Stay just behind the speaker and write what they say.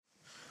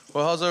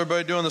Well, how's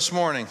everybody doing this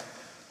morning?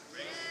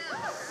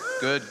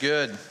 Good,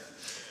 good.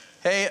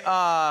 Hey,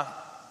 a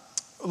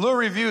little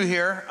review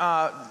here.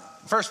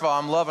 First of all,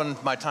 I'm loving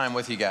my time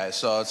with you guys,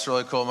 so it's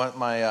really cool. Not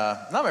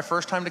my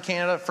first time to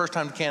Canada, first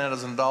time to Canada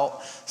as an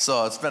adult,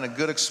 so it's been a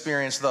good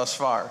experience thus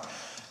far.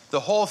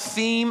 The whole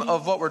theme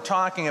of what we're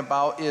talking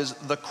about is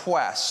the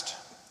quest,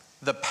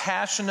 the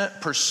passionate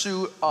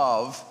pursuit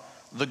of,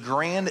 the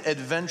grand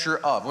adventure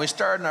of. When we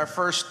started in our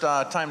first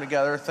time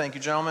together, thank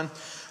you, gentlemen,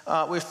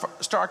 we've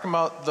talked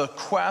about the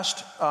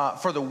quest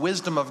for the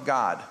wisdom of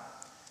God.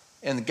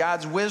 And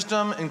God's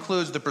wisdom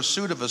includes the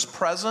pursuit of His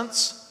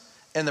presence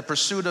and the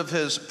pursuit of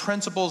His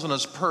principles and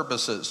His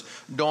purposes.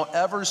 Don't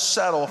ever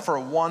settle for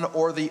one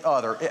or the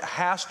other. It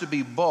has to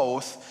be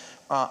both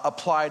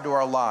applied to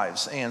our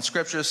lives. And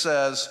Scripture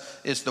says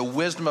it's the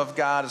wisdom of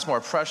God. It's more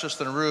precious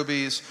than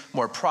rubies,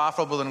 more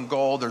profitable than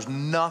gold. There's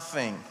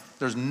nothing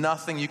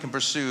you can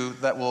pursue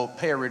that will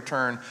pay a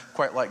return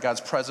quite like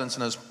God's presence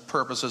and His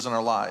purposes in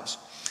our lives.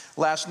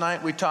 Last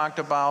night we talked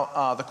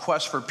about the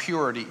quest for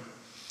purity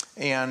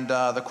and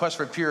the quest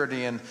for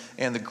purity and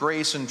the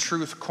grace and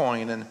truth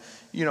coin. And,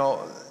 you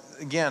know,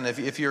 again,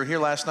 if you were here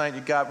last night, you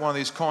got one of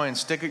these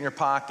coins, stick it in your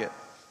pocket,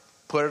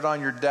 put it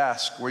on your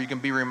desk where you can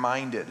be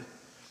reminded.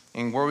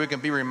 And where we can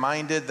be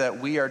reminded that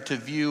we are to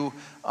view,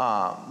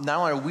 not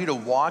only are we to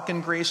walk in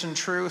grace and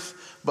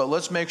truth, but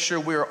let's make sure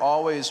we are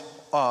always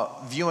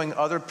viewing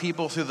other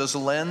people through this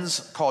lens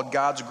called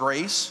God's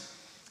grace.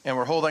 And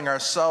we're holding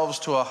ourselves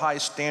to a high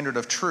standard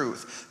of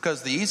truth.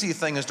 Because the easy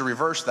thing is to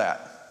reverse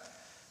that.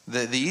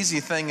 The easy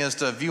thing is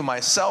to view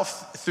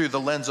myself through the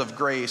lens of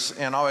grace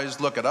and always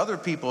look at other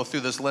people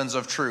through this lens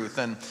of truth.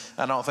 And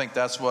I don't think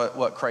that's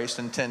what Christ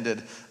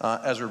intended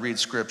as we read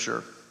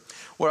Scripture.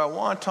 What I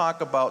want to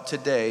talk about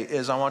today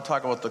is I want to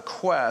talk about the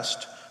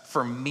quest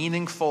for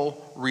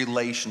meaningful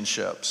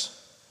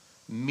relationships.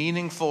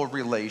 Meaningful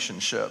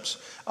relationships.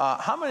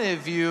 How many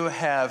of you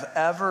have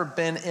ever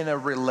been in a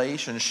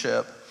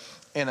relationship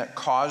and it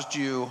caused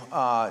you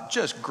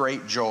just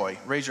great joy?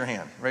 Raise your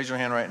hand. Raise your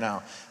hand right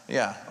now.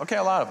 Yeah. Okay,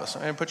 a lot of us.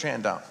 Put your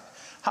hand down.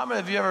 How many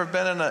of you ever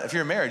been if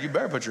you're married, you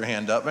better put your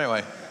hand up.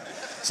 Anyway,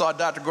 saw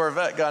Dr.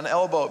 Gorvette got an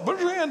elbow. Put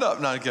your hand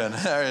up. Not kidding.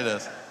 There it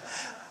is.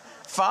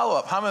 Follow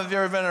up. How many of you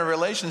ever been in a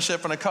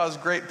relationship and it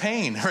caused great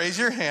pain? Raise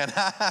your hand.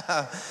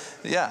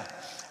 Yeah.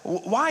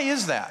 Why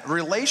is that?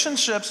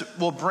 Relationships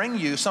will bring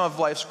you some of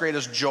life's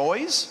greatest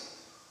joys,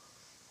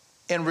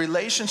 and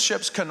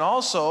relationships can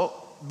also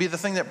be the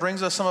thing that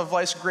brings us some of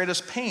life's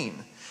greatest pain.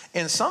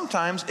 And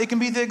sometimes it can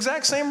be the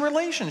exact same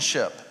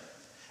relationship.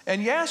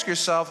 And you ask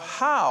yourself,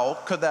 how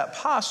could that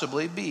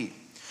possibly be?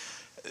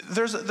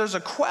 There's a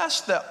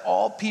quest that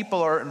all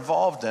people are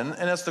involved in,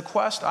 and it's the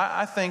quest,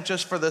 I think,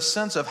 just for the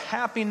sense of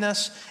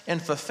happiness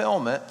and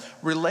fulfillment.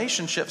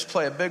 Relationships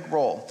play a big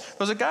role.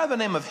 There's a guy by the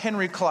name of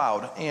Henry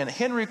Cloud, and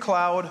Henry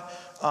Cloud,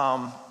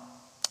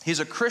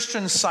 he's a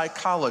Christian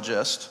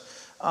psychologist,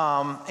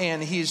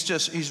 and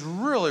he's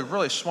really,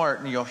 really smart.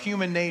 And,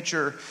 human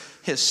nature,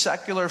 his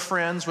secular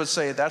friends would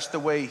say that's the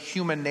way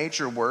human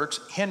nature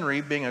works.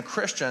 Henry, being a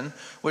Christian,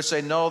 would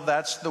say, no,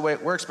 that's the way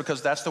it works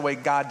because that's the way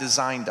God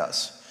designed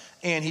us.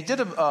 And he did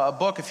a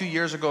book a few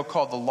years ago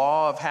called The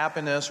Law of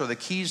Happiness, or The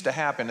Keys to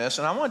Happiness.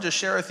 And I want to just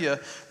share with you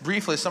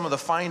briefly some of the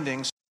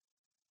findings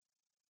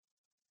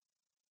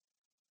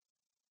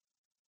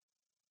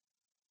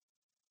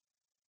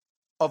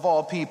of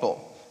all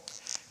people.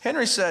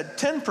 Henry said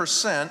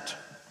 10%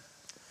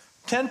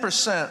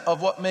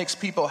 of what makes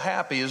people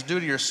happy is due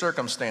to your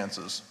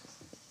circumstances.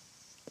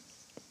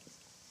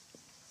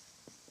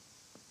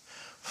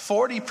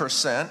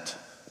 40%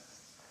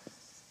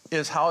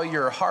 is how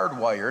you're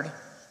hardwired,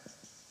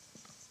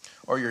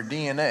 or your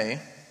DNA,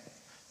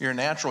 your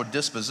natural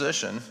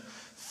disposition.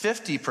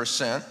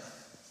 50%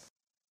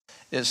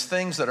 is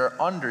things that are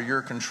under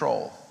your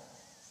control.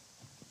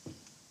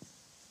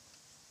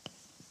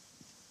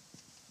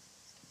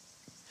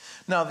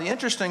 Now, the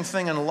interesting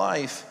thing in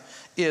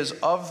life is,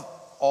 of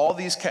all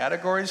these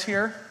categories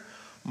here,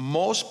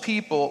 most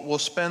people will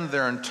spend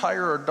their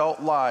entire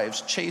adult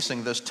lives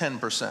chasing this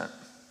 10%.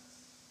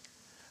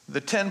 The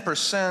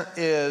 10%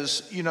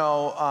 is,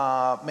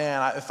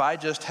 man, if I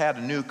just had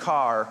a new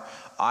car,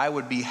 I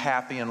would be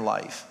happy in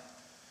life.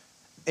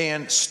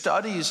 And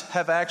studies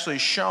have actually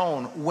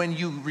shown when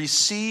you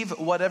receive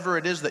whatever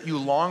it is that you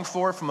long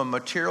for from a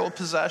material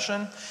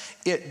possession,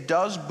 it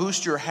does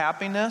boost your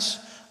happiness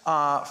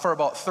for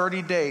about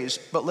 30 days.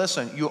 But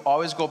listen, you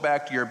always go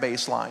back to your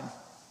baseline.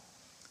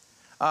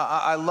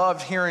 I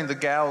loved hearing the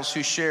gals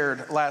who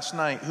shared last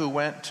night who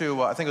went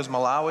to, I think it was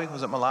Malawi.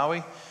 Was it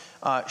Malawi?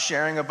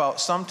 Sharing about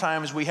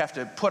sometimes we have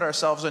to put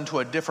ourselves into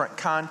a different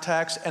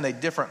context and a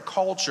different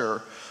culture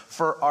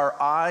for our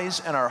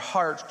eyes and our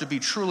hearts to be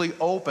truly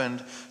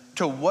opened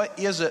to what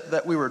is it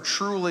that we were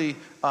truly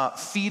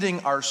feeding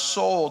our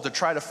soul to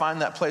try to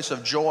find that place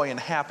of joy and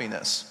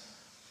happiness.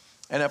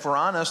 And if we're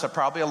honest,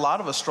 probably a lot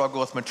of us struggle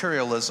with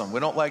materialism.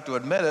 We don't like to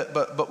admit it,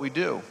 but we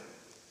do.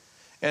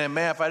 And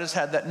man, if I just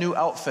had that new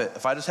outfit,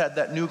 if I just had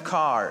that new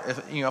car,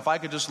 if I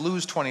could just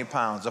lose 20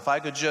 pounds, if I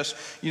could just,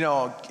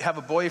 have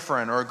a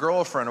boyfriend or a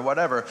girlfriend or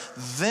whatever,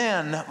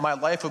 then my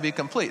life would be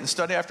complete. And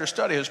study after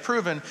study has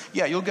proven,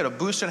 you'll get a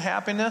boost in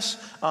happiness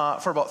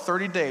for about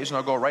 30 days, and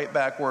it'll go right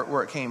back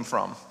where it came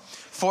from.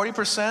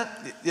 40%,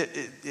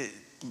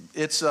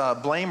 it's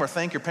blame or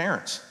thank your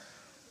parents.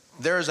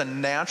 There is a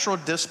natural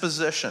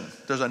disposition.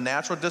 There's a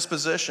natural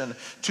disposition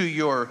to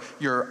your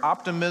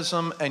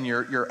optimism and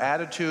your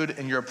attitude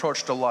and your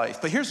approach to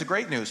life. But here's the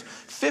great news.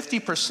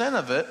 50%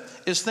 of it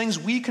is things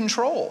we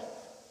control.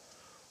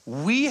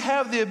 We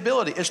have the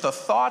ability. It's the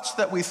thoughts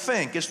that we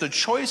think. It's the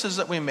choices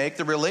that we make,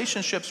 the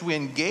relationships we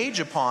engage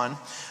upon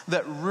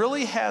that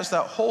really has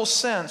that whole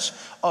sense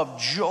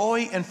of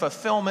joy and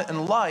fulfillment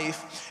in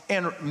life.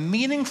 And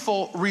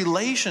meaningful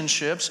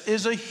relationships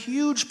is a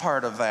huge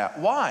part of that.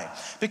 Why?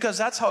 Because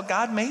that's how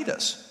God made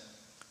us.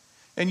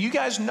 And you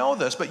guys know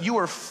this, but you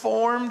were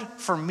formed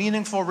for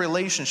meaningful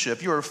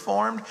relationship. You were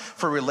formed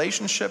for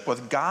relationship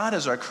with God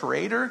as our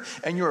creator,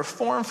 and you were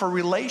formed for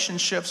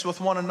relationships with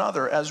one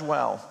another as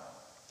well.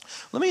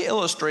 Let me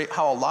illustrate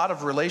how a lot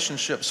of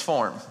relationships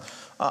form.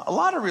 A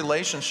lot of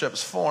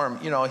relationships form,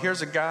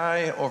 here's a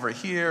guy over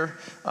here,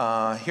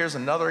 here's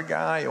another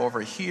guy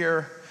over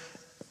here.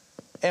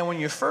 And when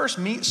you first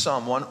meet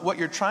someone, what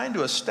you're trying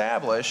to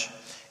establish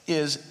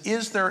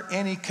is there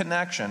any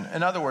connection?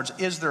 In other words,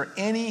 is there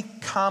any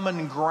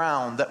common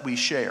ground that we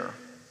share?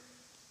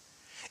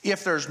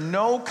 If there's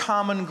no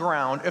common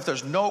ground, if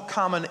there's no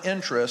common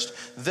interest,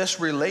 this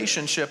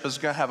relationship is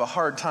going to have a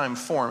hard time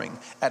forming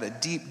at a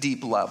deep,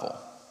 deep level.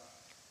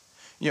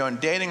 In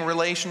dating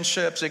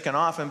relationships, it can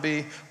often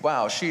be,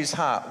 wow, she's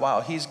hot.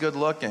 Wow, he's good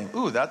looking.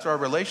 Ooh, that's our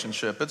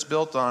relationship. It's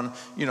built on,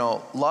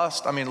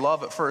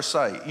 love at first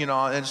sight.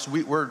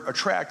 We're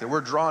attracted.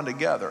 We're drawn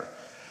together.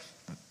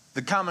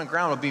 The common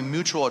ground would be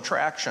mutual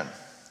attraction.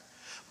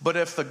 But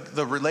if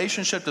the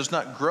relationship does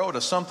not grow to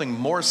something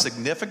more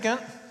significant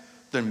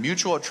than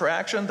mutual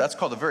attraction, that's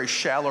called a very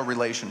shallow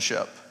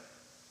relationship.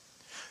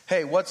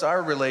 Hey, what's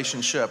our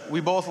relationship? We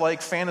both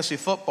like fantasy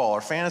football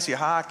or fantasy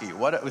hockey.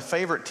 What a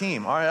favorite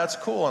team. All right, that's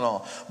cool and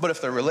all. But if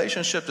the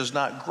relationship does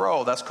not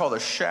grow, that's called a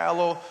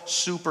shallow,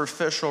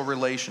 superficial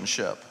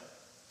relationship.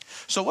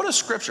 So what is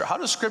Scripture? How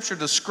does Scripture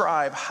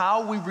describe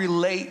how we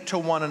relate to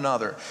one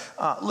another?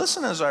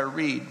 Listen as I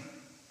read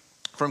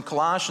from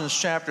Colossians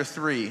chapter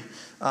 3,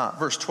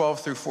 verse 12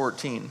 through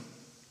 14.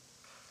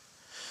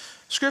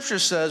 Scripture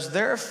says,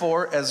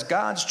 "Therefore, as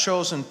God's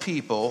chosen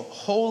people,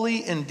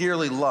 holy and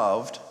dearly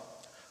loved,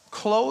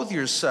 clothe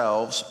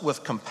yourselves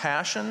with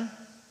compassion,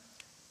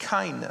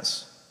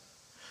 kindness,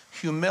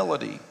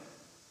 humility,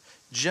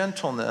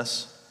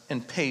 gentleness,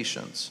 and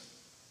patience.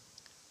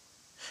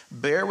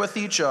 Bear with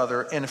each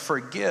other and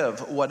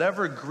forgive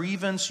whatever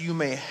grievance you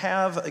may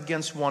have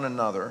against one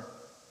another.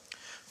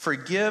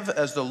 Forgive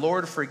as the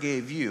Lord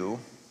forgave you.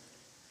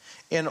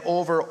 And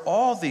over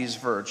all these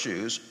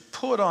virtues,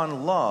 put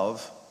on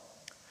love,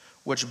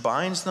 which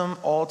binds them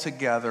all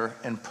together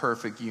in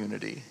perfect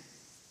unity."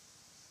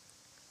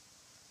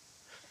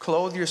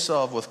 Clothe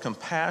yourself with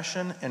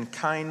compassion and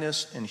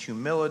kindness and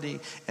humility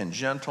and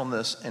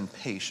gentleness and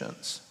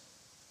patience.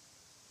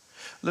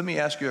 Let me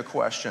ask you a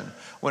question.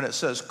 When it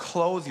says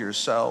clothe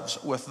yourselves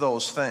with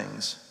those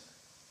things,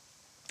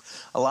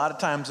 a lot of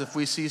times if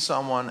we see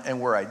someone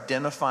and we're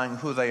identifying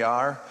who they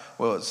are,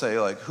 we'll say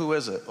who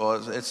is it?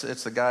 Well, it's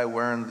the guy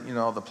wearing,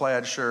 the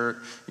plaid shirt.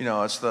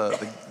 It's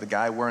the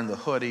guy wearing the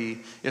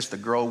hoodie. It's the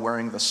girl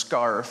wearing the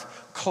scarf.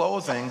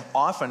 Clothing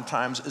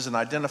oftentimes is an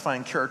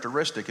identifying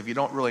characteristic if you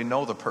don't really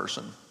know the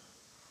person.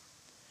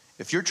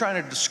 If you're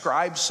trying to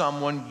describe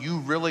someone you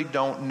really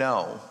don't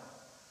know,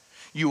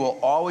 you will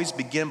always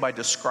begin by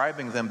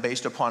describing them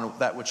based upon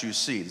that which you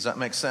see. Does that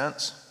make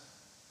sense?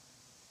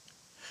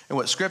 And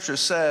what Scripture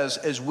says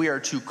is we are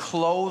to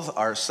clothe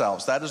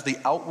ourselves. That is the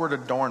outward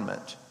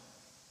adornment.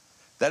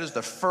 That is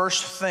the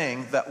first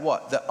thing that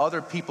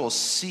other people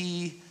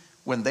see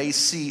when they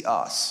see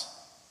us.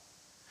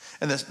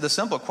 And the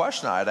simple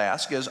question I'd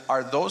ask is,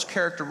 would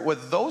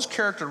those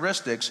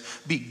characteristics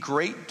be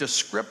great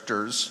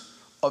descriptors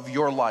of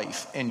your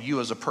life and you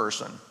as a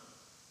person?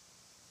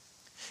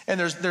 And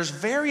there's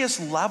various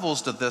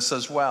levels to this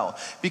as well,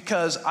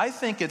 because I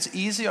think it's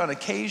easy on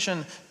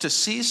occasion to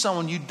see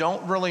someone you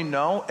don't really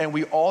know and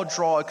we all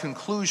draw a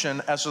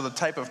conclusion as to the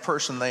type of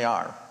person they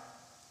are.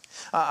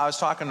 I was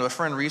talking to a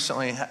friend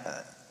recently,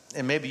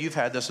 and maybe you've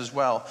had this as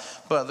well,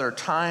 but there are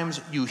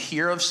times you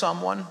hear of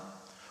someone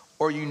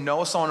or you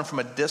know someone from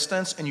a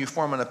distance and you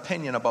form an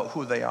opinion about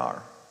who they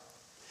are.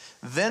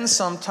 Then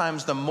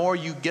sometimes the more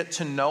you get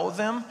to know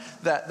them,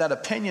 that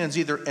opinion is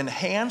either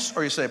enhanced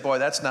or you say, boy,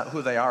 that's not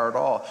who they are at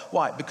all.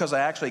 Why? Because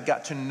I actually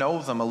got to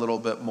know them a little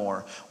bit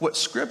more. What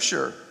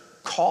Scripture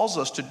calls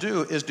us to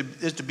do is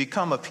to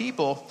become a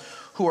people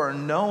who are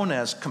known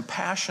as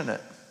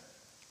compassionate.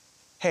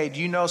 Hey,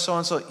 do you know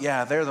so-and-so?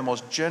 Yeah, they're the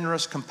most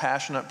generous,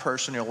 compassionate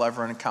person you'll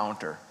ever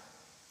encounter.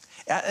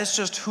 It's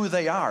just who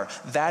they are.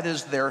 That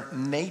is their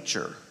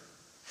nature.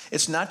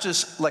 It's not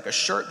just like a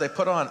shirt they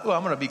put on, oh,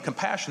 I'm going to be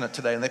compassionate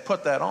today, and they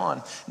put that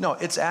on. No,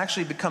 it's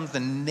actually becomes the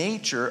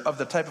nature of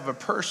the type of a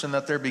person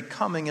that they're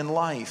becoming in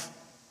life.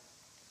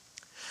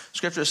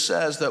 Scripture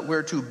says that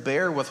we're to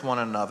bear with one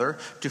another,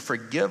 to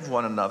forgive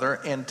one another,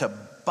 and to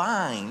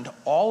bind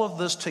all of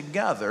this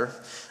together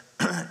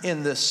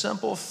in this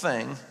simple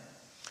thing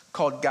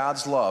called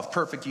God's love,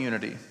 perfect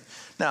unity.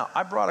 Now,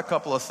 I brought a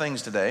couple of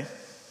things today.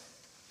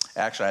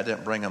 Actually, I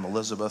didn't bring them.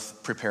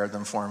 Elizabeth prepared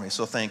them for me,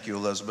 so thank you,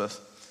 Elizabeth.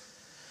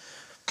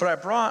 But I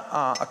brought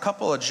a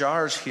couple of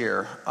jars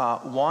here.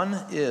 One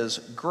is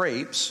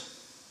grapes,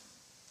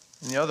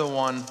 and the other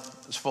one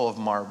is full of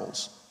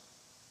marbles.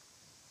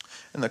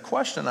 And the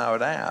question I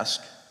would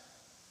ask,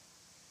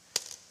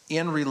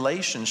 in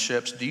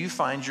relationships, do you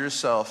find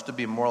yourself to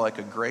be more like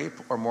a grape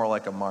or more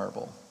like a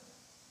marble?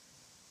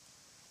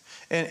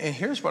 And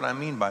here's what I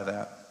mean by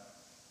that.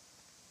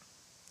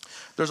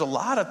 There's a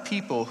lot of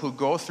people who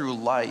go through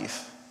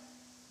life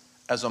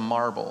as a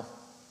marble.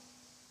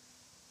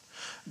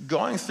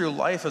 Going through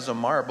life as a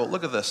marble,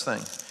 look at this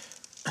thing.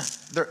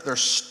 They're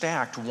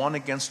stacked one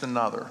against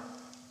another.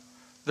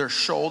 They're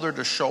shoulder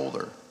to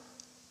shoulder.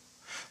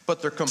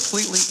 But they're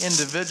completely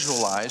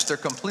individualized. They're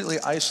completely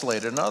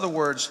isolated. In other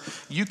words,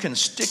 you can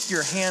stick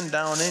your hand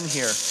down in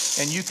here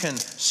and you can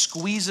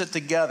squeeze it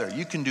together.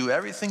 You can do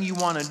everything you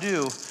want to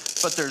do,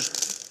 but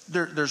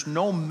there's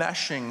no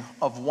meshing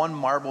of one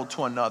marble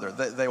to another.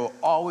 They will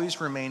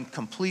always remain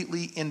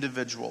completely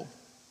individual.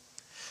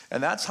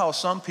 And that's how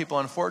some people,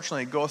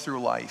 unfortunately, go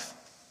through life.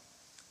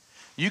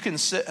 You can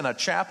sit in a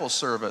chapel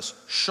service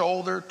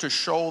shoulder to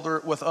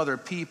shoulder with other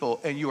people,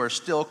 and you are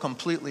still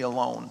completely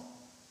alone.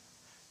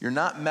 You're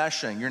not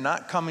meshing. You're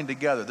not coming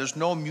together. There's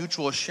no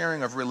mutual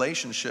sharing of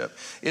relationship.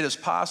 It is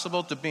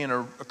possible to be in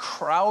a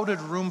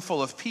crowded room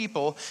full of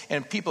people,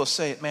 and people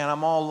say, man,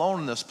 I'm all alone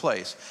in this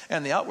place.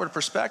 And the outward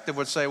perspective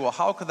would say, well,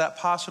 how could that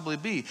possibly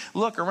be?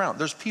 Look around.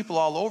 There's people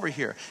all over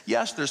here.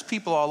 Yes, there's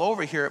people all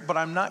over here, but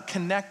I'm not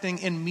connecting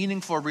in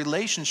meaningful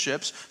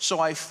relationships, so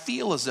I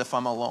feel as if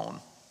I'm alone.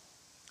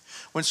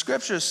 When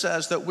Scripture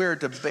says that we're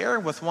to bear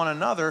with one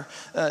another,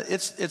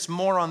 it's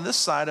more on this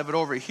side of it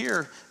over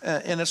here,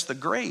 and it's the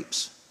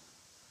grapes.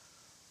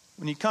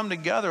 When you come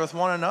together with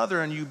one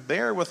another and you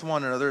bear with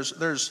one another,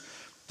 there's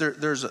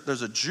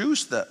a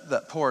juice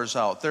that pours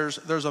out. There's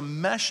a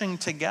meshing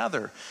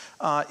together.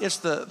 It's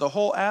the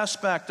whole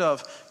aspect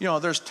of,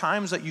 there's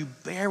times that you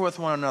bear with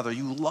one another.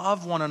 You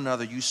love one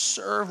another. You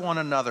serve one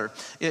another.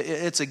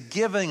 It's a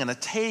giving and a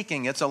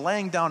taking. It's a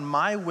laying down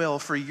my will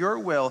for your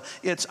will.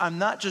 I'm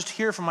not just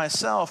here for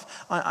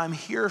myself. I'm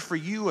here for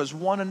you as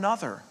one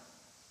another.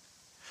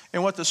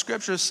 And what the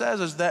Scripture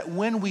says is that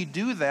when we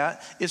do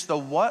that, it's the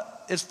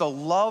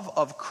love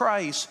of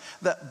Christ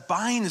that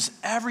binds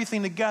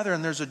everything together,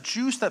 and there's a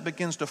juice that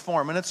begins to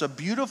form, and it's a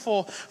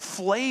beautiful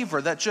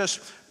flavor that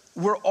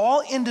we're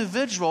all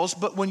individuals,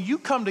 but when you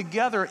come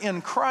together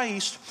in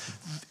Christ,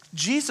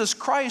 Jesus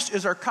Christ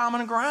is our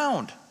common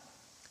ground.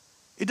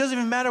 It doesn't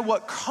even matter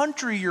what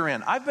country you're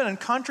in. I've been in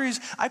countries,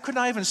 I could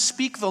not even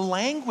speak the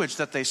language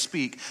that they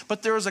speak,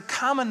 but there is a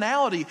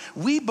commonality.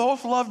 We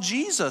both love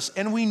Jesus,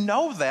 and we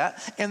know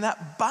that, and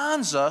that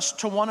bonds us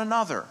to one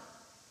another.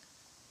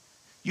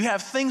 You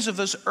have things of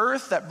this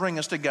earth that bring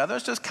us together.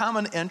 It's just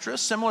common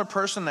interests, similar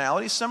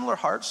personalities, similar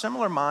hearts,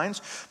 similar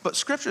minds, but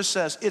Scripture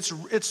says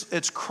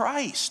it's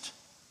Christ.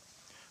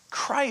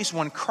 Christ,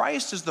 when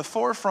Christ is the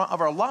forefront of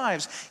our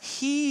lives,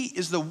 He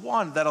is the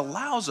one that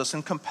allows us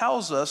and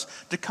compels us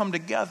to come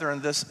together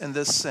in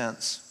this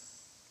sense.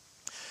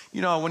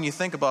 When you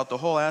think about the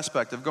whole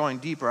aspect of going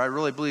deeper, I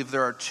really believe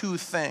there are two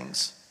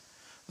things.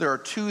 There are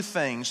two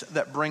things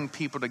that bring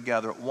people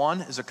together.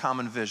 One is a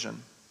common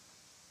vision.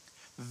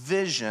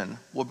 Vision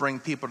will bring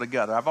people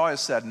together. I've always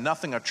said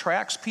nothing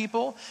attracts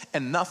people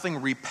and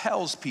nothing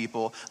repels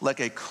people like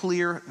a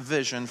clear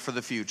vision for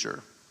the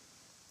future.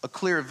 A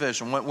clear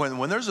vision.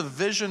 When there's a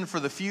vision for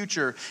the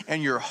future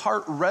and your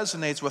heart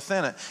resonates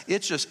within it,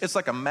 it's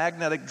like a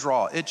magnetic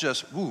draw.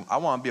 I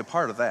want to be a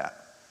part of that.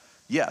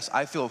 Yes,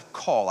 I feel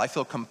called. I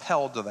feel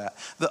compelled to that.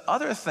 The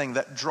other thing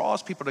that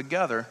draws people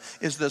together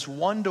is this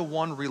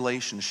one-to-one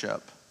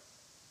relationship.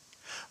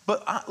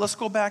 But let's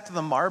go back to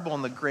the marble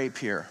and the grape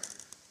here.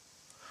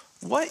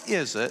 What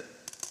is it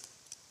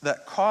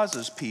that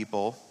causes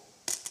people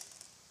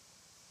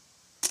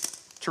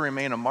to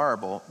remain a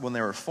marble when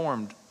they were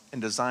formed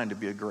and designed to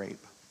be a grape?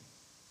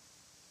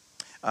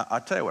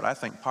 I'll tell you what I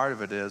think part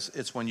of it is.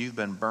 It's when you've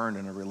been burned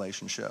in a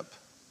relationship.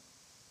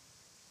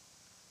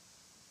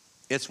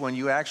 It's when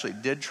you actually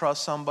did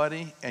trust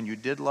somebody and you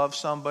did love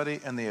somebody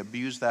and they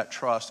abused that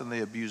trust and they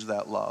abused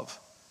that love.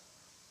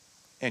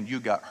 And you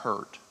got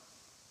hurt.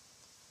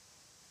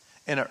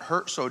 And it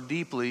hurt so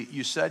deeply,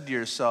 you said to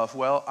yourself,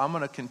 well, I'm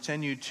going to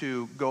continue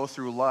to go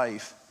through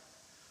life,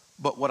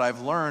 but what I've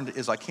learned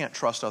is I can't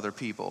trust other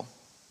people.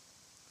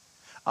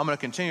 I'm going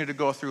to continue to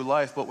go through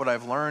life, but what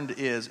I've learned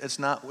is it's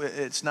not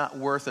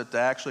worth it to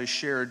actually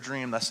share a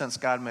dream that sense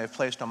God may have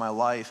placed on my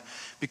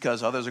life,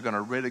 because others are going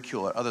to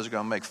ridicule it, others are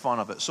going to make fun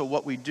of it. So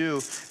what we do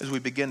is we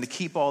begin to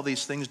keep all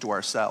these things to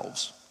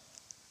ourselves.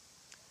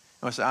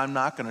 I say, I'm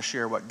not going to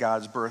share what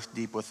God's birthed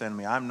deep within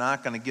me. I'm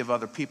not going to give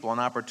other people an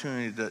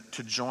opportunity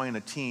to join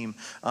a team.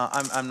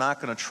 I'm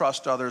not going to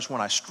trust others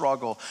when I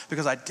struggle,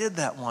 because I did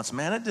that once.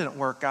 Man, it didn't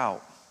work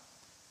out.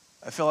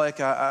 I feel like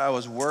I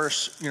was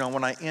worse,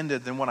 when I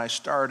ended than when I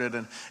started.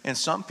 And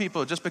some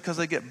people, just because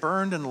they get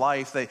burned in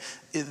life,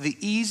 the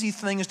easy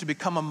thing is to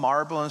become a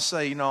marble and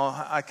say,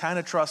 I kind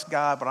of trust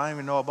God, but I don't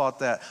even know about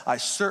that. I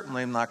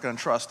certainly am not going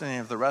to trust any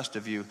of the rest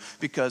of you,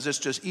 because it's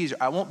just easier.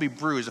 I won't be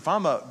bruised. If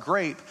I'm a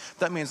grape,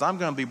 that means I'm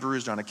going to be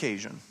bruised on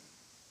occasion.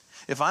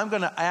 If I'm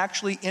going to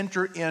actually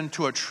enter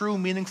into a true,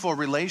 meaningful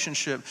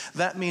relationship,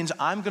 that means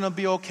I'm going to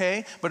be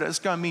okay, but it's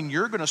going to mean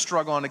you're going to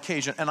struggle on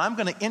occasion. And I'm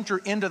going to enter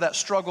into that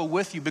struggle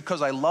with you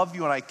because I love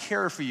you and I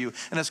care for you.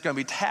 And it's going to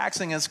be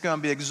taxing and it's going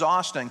to be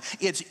exhausting.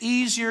 It's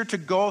easier to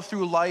go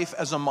through life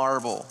as a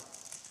marble.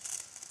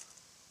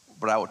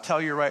 But I will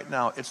tell you right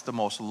now, it's the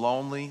most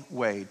lonely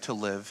way to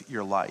live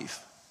your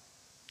life.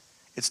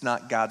 It's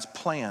not God's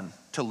plan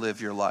to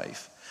live your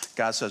life.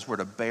 God says we're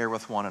to bear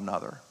with one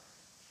another.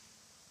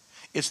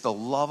 It's the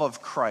love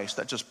of Christ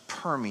that just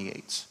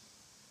permeates.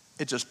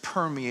 It just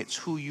permeates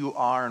who you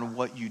are and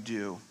what you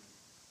do.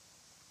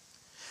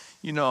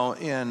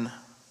 In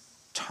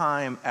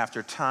time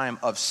after time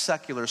of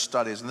secular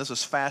studies, and this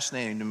is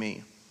fascinating to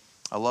me.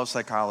 I love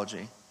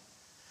psychology.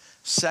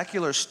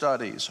 Secular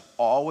studies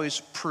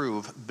always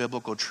prove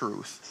biblical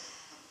truth.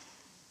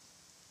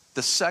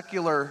 The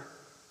secular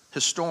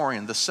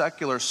historian, the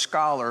secular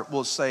scholar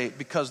will say,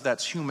 because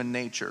that's human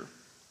nature.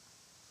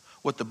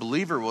 What the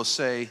believer will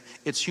say,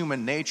 it's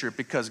human nature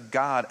because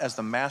God, as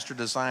the master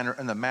designer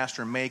and the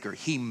master maker,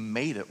 he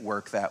made it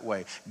work that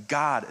way.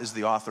 God is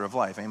the author of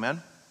life,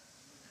 amen?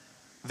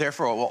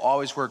 Therefore, it will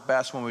always work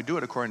best when we do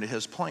it according to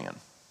his plan.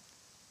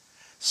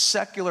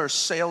 Secular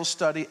sales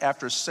study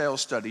after sales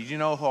study, who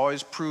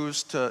always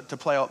proves to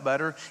play out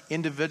better?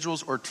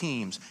 Individuals or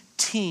teams.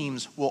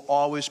 Teams will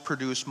always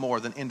produce more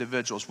than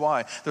individuals.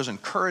 Why? There's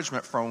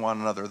encouragement from one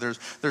another.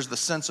 There's the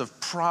sense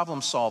of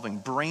problem solving,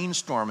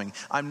 brainstorming.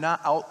 I'm not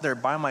out there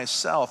by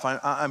myself.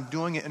 I'm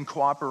doing it in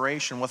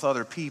cooperation with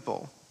other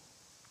people.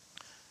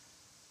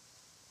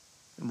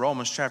 In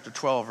Romans chapter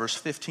 12, verse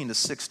 15 to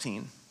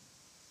 16,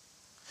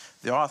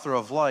 the author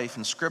of life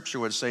in Scripture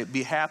would say,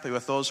 be happy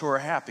with those who are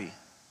happy.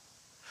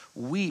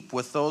 Weep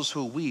with those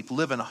who weep.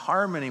 Live in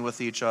harmony with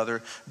each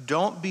other.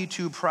 Don't be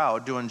too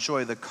proud to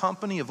enjoy the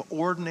company of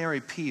ordinary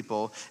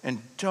people.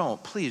 And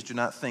please do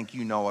not think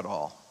you know it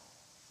all.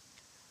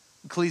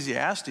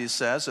 Ecclesiastes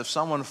says if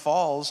someone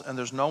falls and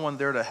there's no one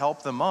there to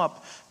help them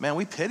up, man,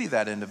 we pity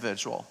that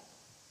individual.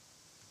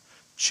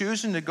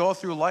 Choosing to go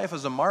through life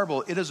as a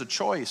marble, it is a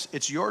choice.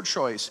 It's your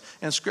choice.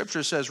 And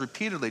Scripture says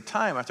repeatedly,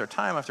 time after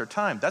time after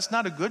time, that's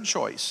not a good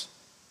choice.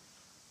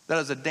 That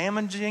is a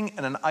damaging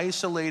and an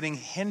isolating,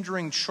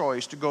 hindering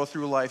choice to go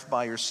through life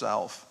by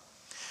yourself.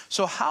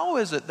 So how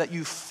is it that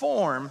you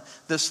form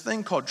this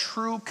thing called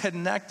true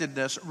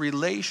connectedness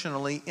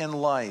relationally in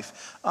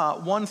life?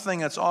 One thing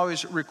that's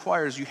always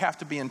required is you have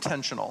to be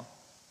intentional.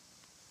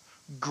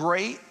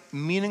 Great,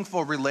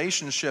 meaningful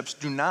relationships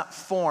do not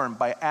form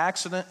by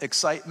accident,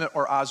 excitement,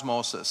 or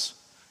osmosis.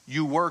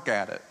 You work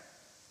at it.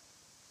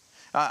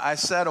 I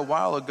said a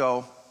while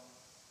ago,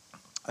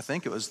 I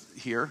think it was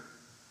here,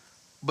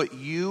 but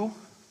you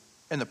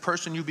and the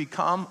person you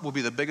become will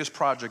be the biggest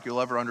project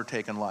you'll ever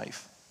undertake in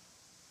life.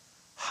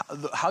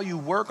 How you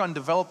work on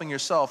developing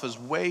yourself is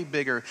way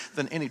bigger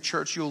than any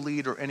church you'll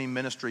lead or any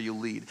ministry you'll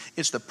lead.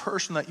 It's the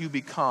person that you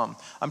become.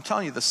 I'm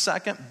telling you, the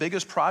second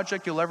biggest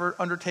project you'll ever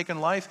undertake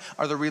in life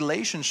are the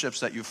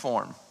relationships that you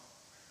form.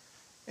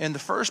 And the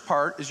first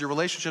part is your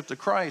relationship to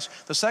Christ.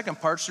 The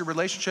second part is your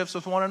relationships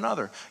with one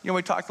another.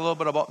 We talked a little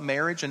bit about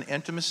marriage and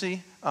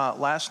intimacy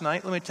last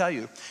night. Let me tell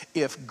you,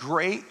 if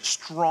great,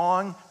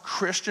 strong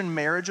Christian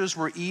marriages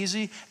were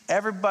easy,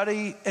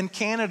 everybody in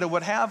Canada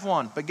would have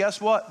one. But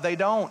guess what? They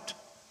don't.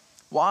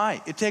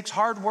 Why? It takes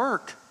hard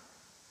work.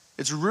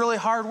 It's really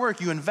hard work.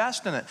 You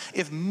invest in it.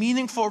 If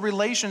meaningful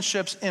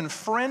relationships and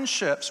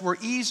friendships were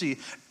easy,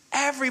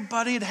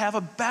 everybody'd have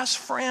a best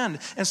friend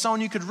and someone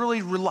you could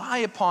really rely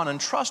upon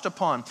and trust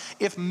upon.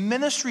 If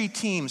ministry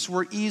teams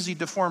were easy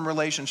to form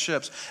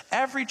relationships,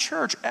 every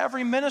church,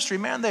 every ministry,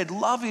 man, they'd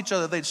love each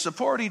other, they'd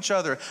support each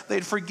other,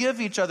 they'd forgive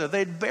each other,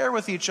 they'd bear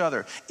with each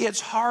other.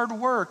 It's hard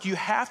work. You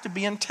have to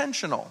be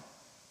intentional.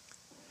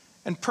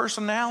 And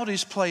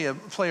personalities play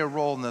a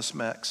role in this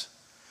mix.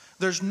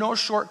 There's no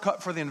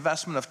shortcut for the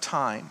investment of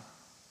time.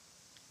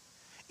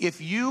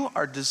 If you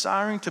are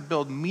desiring to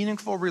build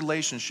meaningful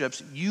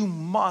relationships, you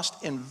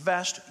must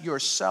invest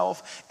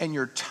yourself and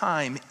your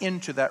time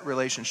into that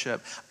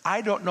relationship. I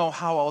don't know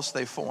how else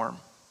they form.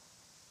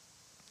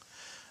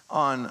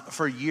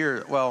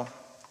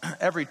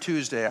 Every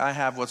Tuesday I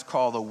have what's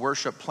called a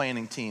worship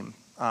planning team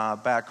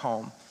back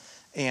home.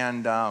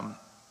 And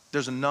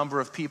there's a number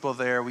of people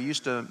there. We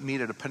used to meet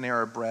at a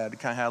Panera Bread,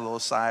 kind of had a little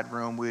side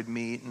room. We'd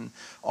meet, and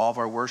all of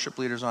our worship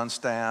leaders on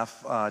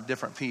staff,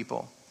 different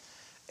people.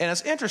 And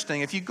it's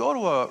interesting, if you go to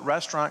a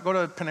restaurant, go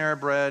to Panera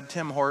Bread,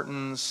 Tim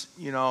Hortons,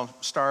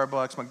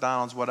 Starbucks,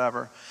 McDonald's,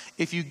 whatever.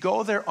 If you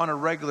go there on a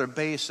regular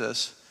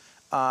basis,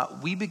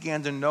 we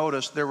began to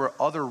notice there were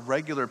other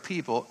regular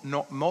people,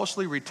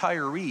 mostly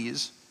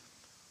retirees,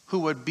 who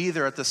would be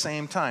there at the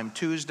same time,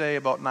 Tuesday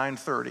about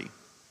 9:30.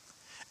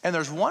 And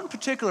there's one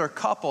particular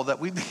couple that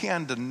we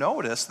began to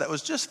notice that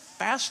was just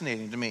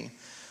fascinating to me.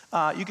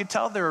 You could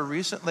tell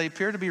they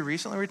appeared to be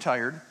recently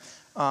retired.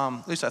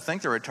 At least I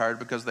think they're retired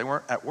because they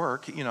weren't at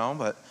work,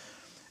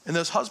 and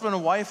this husband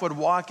and wife would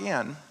walk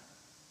in.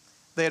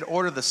 They had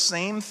ordered the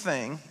same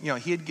thing.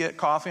 He'd get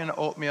coffee and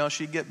oatmeal.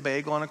 She'd get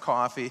bagel and a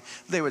coffee.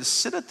 They would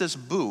sit at this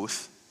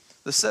booth.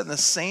 They sit in the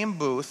same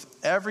booth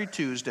every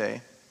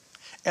Tuesday.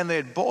 And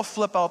they'd both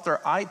flip out their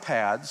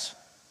iPads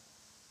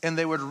and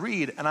they would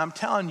read. And I'm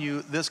telling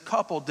you, this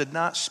couple did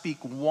not speak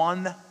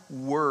one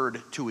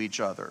word to each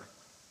other.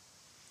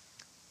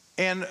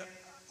 And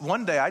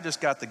one day I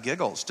just got the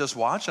giggles just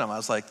watching them. I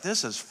was like,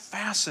 this is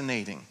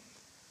fascinating.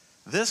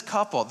 This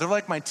couple, they're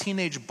like my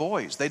teenage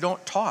boys. They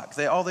don't talk.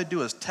 All they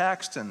do is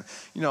text and,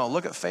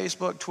 look at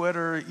Facebook,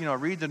 Twitter,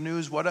 read the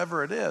news,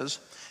 whatever it is.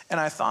 And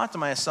I thought to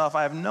myself,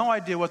 I have no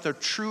idea what the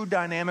true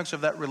dynamics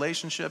of that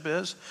relationship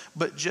is,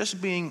 but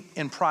just being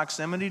in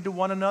proximity to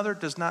one another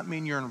does not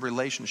mean you're in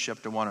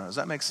relationship to one another. Does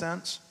that make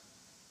sense?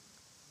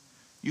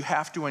 You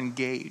have to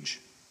engage.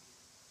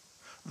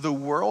 The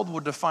world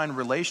will define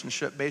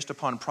relationship based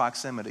upon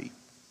proximity.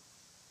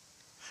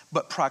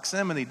 But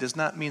proximity does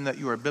not mean that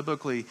you are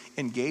biblically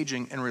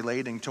engaging and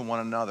relating to one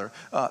another.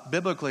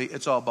 Biblically,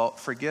 it's all about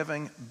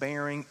forgiving,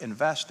 bearing,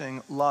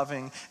 investing,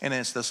 loving, and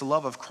it's this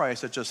love of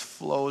Christ that just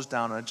flows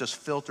down and it just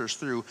filters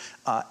through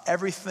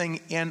everything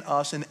in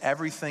us and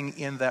everything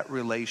in that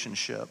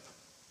relationship.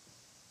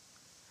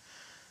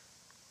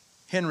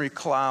 Henry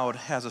Cloud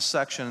has a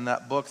section in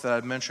that book that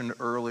I mentioned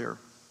earlier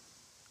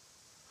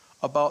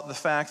about the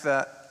fact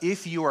that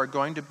if you are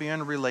going to be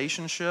in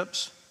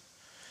relationships,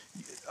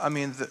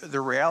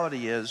 the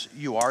reality is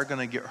you are going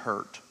to get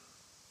hurt.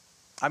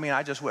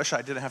 I just wish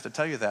I didn't have to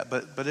tell you that,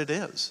 but it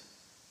is.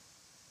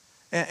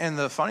 And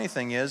the funny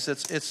thing is,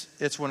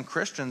 it's when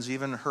Christians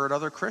even hurt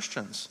other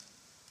Christians.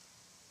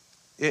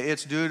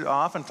 It's due to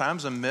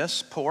oftentimes a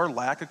poor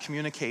lack of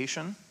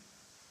communication.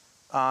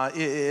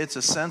 It's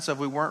a sense of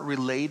we weren't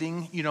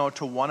relating,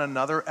 to one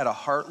another at a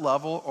heart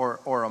level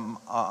or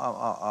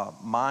a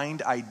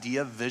mind,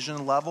 idea,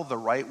 vision level the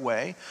right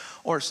way.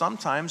 Or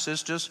sometimes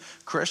it's just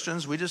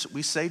Christians,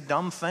 we say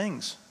dumb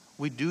things.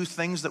 We do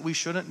things that we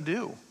shouldn't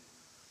do.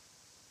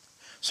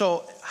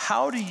 So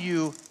how do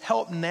you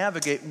help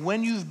navigate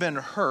when you've been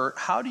hurt?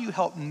 How do you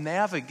help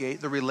navigate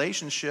the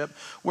relationship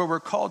where we're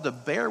called to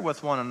bear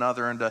with one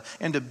another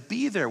and to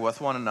be there with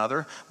one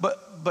another,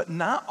 but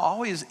not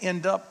always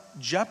end up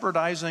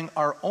jeopardizing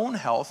our own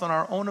health and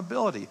our own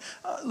ability?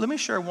 Let me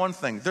share one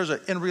thing.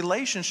 In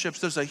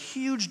relationships, there's a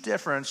huge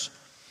difference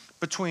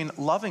between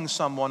loving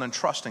someone and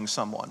trusting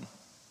someone.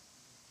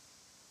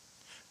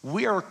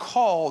 We are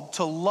called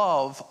to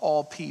love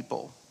all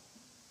people.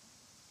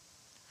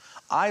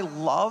 I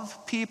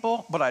love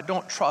people, but I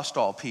don't trust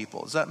all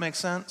people. Does that make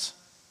sense?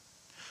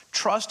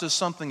 Trust is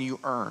something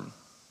you earn.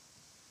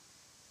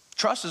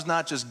 Trust is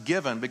not just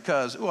given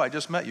because, I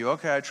just met you.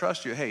 Okay, I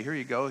trust you. Hey, here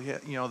you go.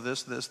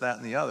 This, that,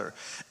 and the other.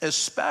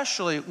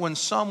 Especially when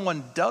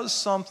someone does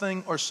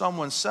something or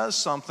someone says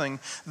something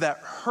that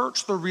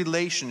hurts the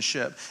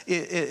relationship.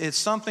 It's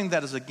something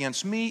that is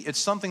against me. It's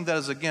something that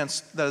is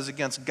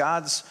against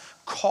God's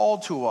call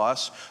to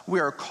us. We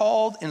are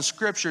called in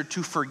Scripture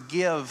to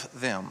forgive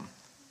them.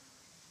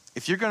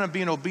 If you're going to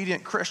be an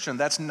obedient Christian,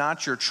 that's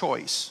not your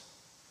choice.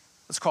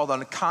 It's called an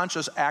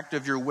unconscious act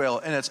of your will,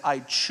 and it's I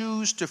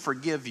choose to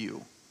forgive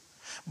you.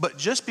 But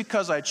just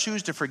because I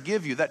choose to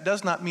forgive you, that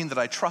does not mean that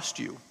I trust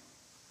you.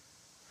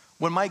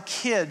 When my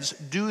kids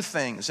do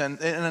things, and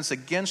it's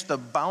against the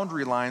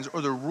boundary lines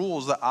or the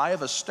rules that I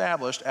have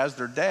established as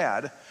their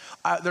dad,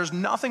 there's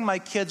nothing my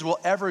kids will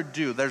ever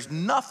do. There's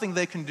nothing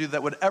they can do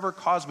that would ever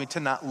cause me to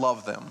not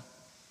love them.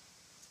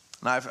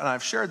 And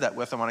I've shared that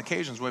with them on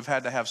occasions. We've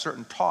had to have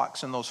certain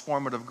talks in those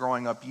formative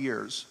growing up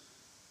years.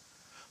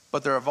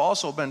 But there have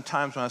also been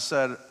times when I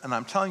said, and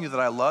I'm telling you that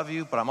I love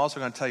you, but I'm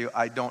also going to tell you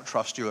I don't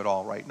trust you at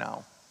all right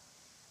now.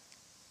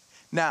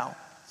 Now,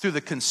 through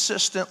the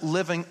consistent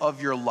living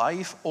of your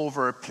life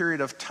over a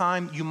period of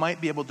time, you might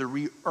be able to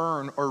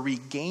re-earn or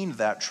regain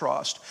that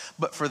trust.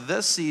 But for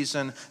this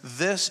season,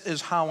 this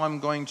is how I'm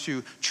going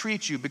to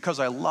treat you because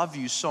I love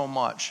you so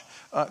much.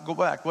 Go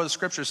back. What does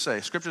Scripture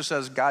say? Scripture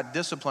says God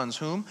disciplines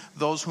whom?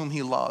 Those whom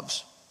he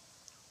loves.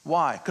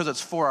 Why? Because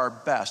it's for our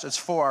best. It's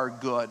for our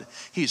good.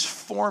 He's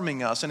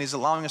forming us and he's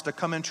allowing us to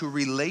come into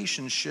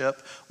relationship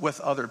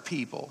with other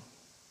people.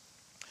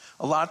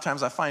 A lot of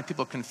times I find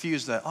people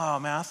confused that, oh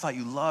man, I thought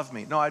you loved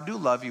me. No, I do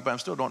love you, but I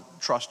still don't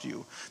trust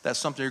you. That's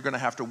something you're going to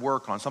have to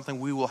work on, something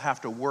we will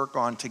have to work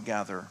on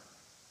together.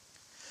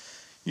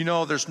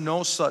 There's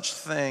no such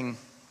thing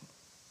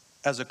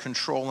as a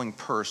controlling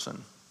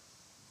person.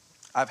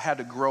 I've had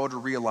to grow to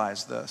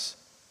realize this.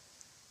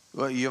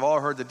 Well, you've all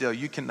heard the deal.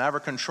 You can never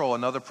control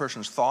another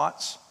person's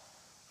thoughts,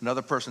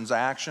 another person's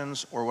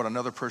actions, or what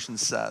another person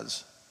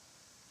says.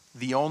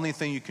 The only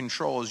thing you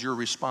control is your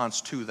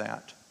response to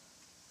that.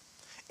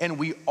 And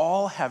we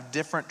all have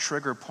different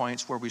trigger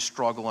points where we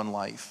struggle in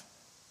life.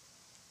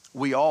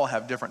 We all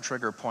have different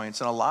trigger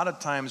points. And a lot of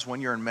times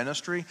when you're in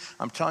ministry,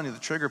 I'm telling you, the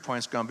trigger point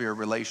is going to be a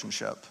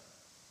relationship.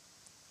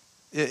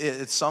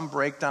 It's some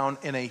breakdown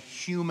in a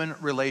human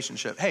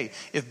relationship. Hey,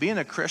 if being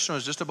a Christian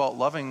was just about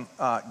loving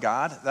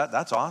God,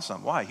 that's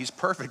awesome. Why? He's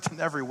perfect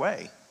in every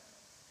way.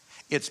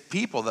 It's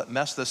people that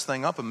mess this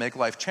thing up and make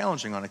life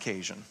challenging on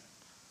occasion.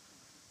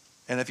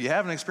 And if you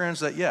haven't experienced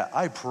that yet,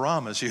 I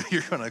promise you,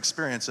 you're going to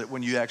experience it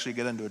when you actually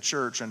get into a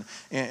church and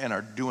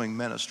are doing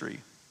ministry.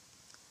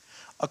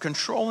 A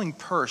controlling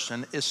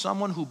person is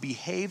someone who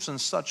behaves in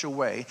such a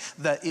way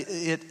that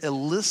it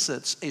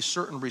elicits a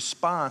certain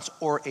response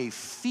or a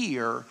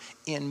fear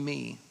in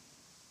me.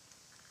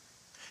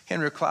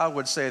 Henry Cloud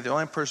would say, the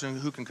only person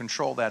who can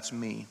control that's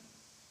me.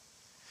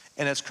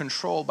 And it's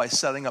controlled by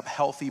setting up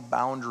healthy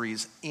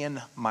boundaries in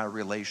my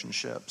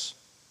relationships.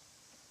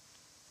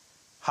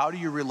 How do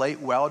you relate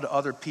well to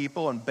other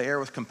people and bear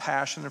with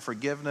compassion and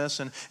forgiveness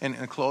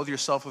and clothe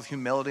yourself with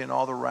humility and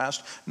all the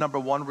rest? Number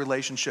one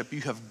relationship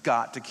you have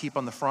got to keep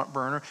on the front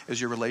burner is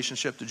your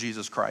relationship to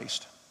Jesus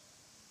Christ.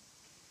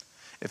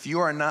 If you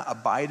are not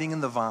abiding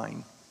in the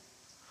vine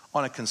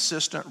on a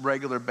consistent,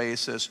 regular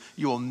basis,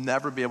 you will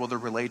never be able to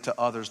relate to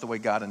others the way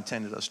God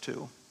intended us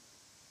to.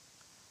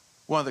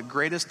 One of the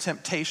greatest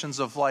temptations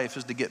of life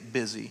is to get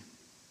busy.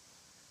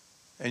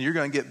 And you're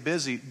going to get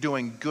busy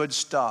doing good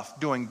stuff,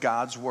 doing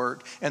God's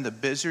work. And the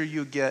busier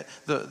you get,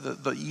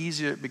 the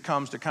easier it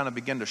becomes to kind of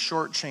begin to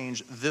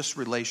shortchange this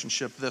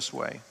relationship this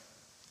way.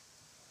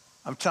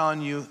 I'm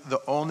telling you,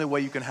 the only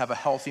way you can have a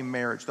healthy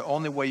marriage, the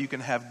only way you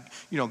can have,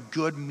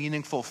 good,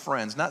 meaningful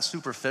friends, not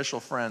superficial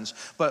friends,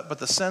 but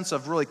the sense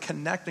of really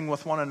connecting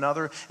with one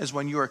another is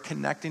when you are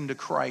connecting to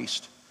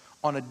Christ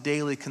on a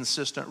daily,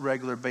 consistent,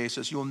 regular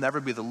basis. You will never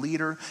be the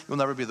leader. You'll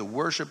never be the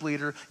worship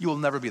leader. You will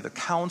never be the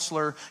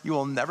counselor. You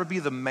will never be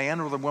the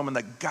man or the woman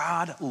that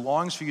God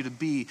longs for you to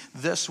be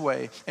this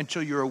way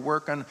until you're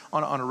working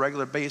on a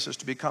regular basis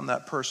to become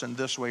that person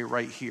this way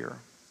right here.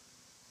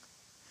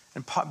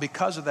 And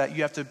because of that,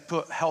 you have to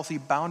put healthy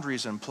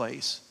boundaries in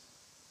place.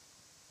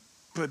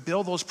 But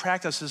build those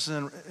practices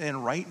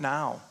in right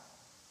now.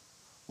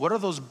 What are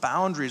those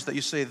boundaries that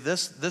you say,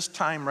 this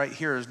time right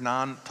here is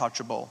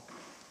non-touchable?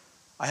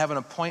 I have an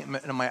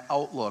appointment in my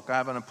Outlook. I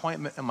have an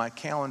appointment in my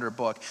calendar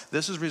book.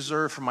 This is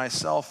reserved for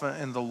myself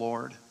and the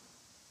Lord.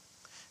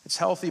 It's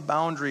healthy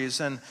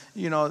boundaries. And,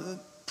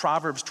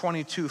 Proverbs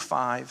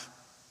 22:5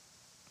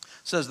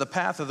 says, the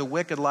path of the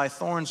wicked lie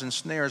thorns and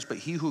snares, but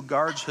he who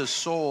guards his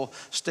soul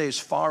stays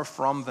far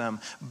from them.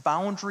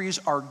 Boundaries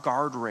are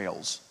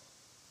guardrails.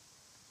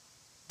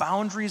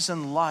 Boundaries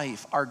in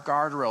life are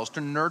guardrails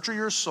to nurture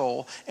your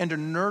soul and to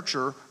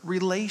nurture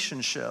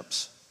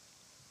relationships.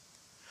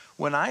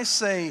 When I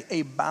say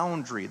a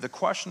boundary, the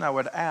question I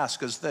would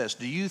ask is this: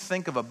 do you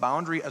think of a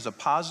boundary as a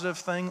positive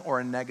thing or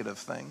a negative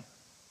thing?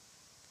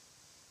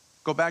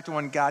 Go back to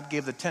when God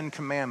gave the 10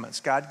 Commandments.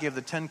 God gave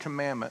the 10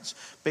 Commandments.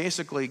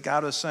 Basically,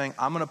 God was saying,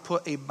 I'm going to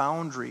put a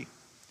boundary, and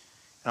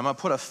I'm going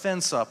to put a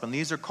fence up, and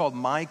these are called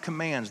my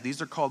commands.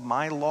 These are called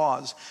my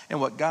laws.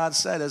 And what God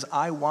said is,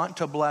 I want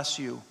to bless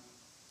you.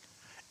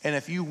 And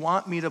if you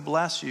want me to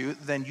bless you,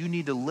 then you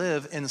need to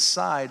live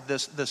inside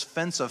this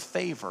fence of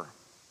favor.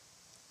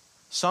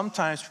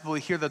 Sometimes people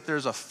hear that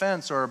there's a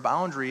fence or a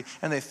boundary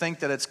and they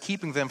think that it's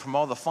keeping them from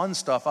all the fun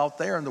stuff out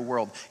there in the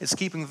world. It's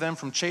keeping them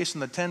from chasing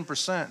the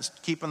 10%. It's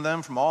keeping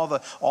them from all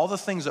the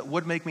things that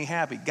would make me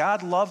happy.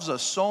 God loves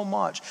us so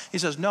much. He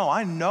says, no,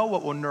 I know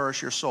what will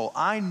nourish your soul.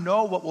 I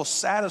know what will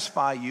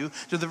satisfy you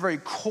to the very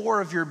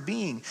core of your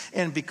being.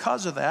 And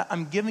because of that,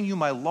 I'm giving you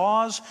my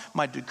laws,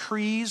 my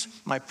decrees,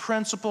 my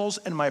principles,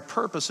 and my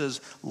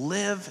purposes.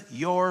 Live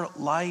your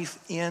life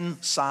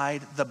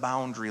inside the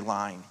boundary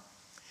line.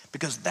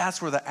 Because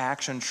that's where the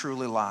action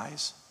truly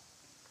lies.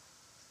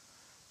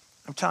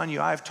 I'm telling you,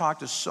 I've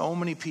talked to so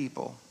many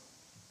people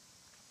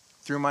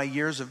through my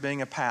years of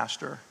being a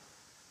pastor.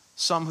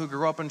 Some who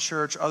grew up in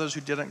church, others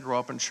who didn't grow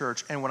up in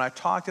church. And when I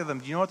talk to them,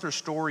 do you know what their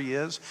story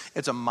is?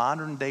 It's a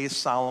modern day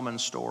Solomon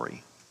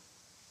story.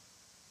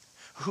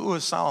 Who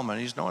is Solomon?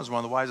 He's known as one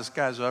of the wisest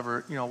guys who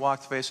ever,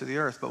 walked the face of the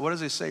earth. But what does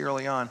he say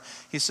early on?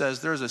 He says,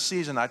 there's a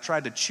season I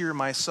tried to cheer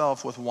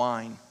myself with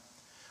wine.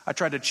 I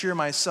tried to cheer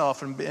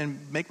myself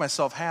and make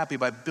myself happy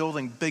by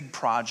building big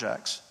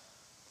projects.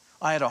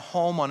 I had a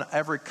home on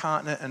every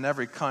continent and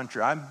every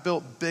country. I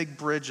built big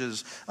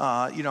bridges. He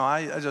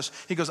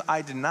goes,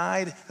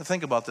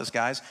 think about this,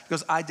 guys. He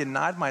goes, I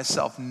denied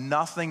myself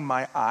nothing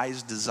my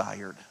eyes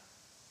desired.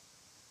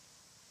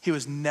 He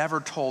was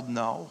never told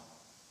no.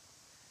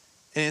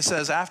 And he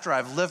says, after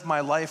I've lived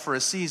my life for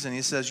a season,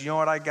 he says, you know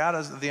what I got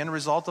as the end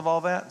result of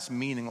all that? It's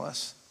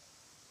meaningless.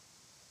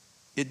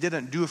 It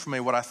didn't do for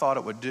me what I thought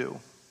it would do.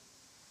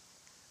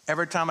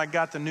 Every time I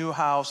got the new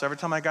house, every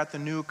time I got the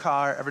new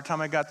car, every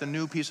time I got the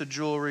new piece of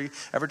jewelry,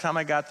 every time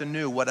I got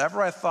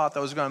whatever I thought that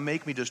was going to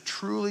make me just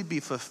truly be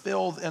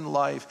fulfilled in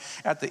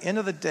life, at the end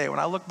of the day, when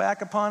I look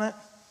back upon it,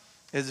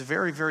 It's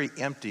very, very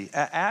empty.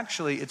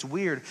 Actually, it's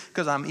weird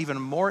because I'm even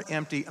more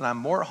empty and I'm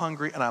more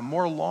hungry and I'm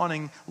more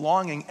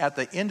longing at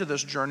the end of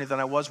this journey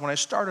than I was when I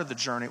started the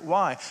journey.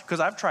 Why?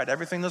 Because I've tried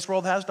everything this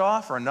world has to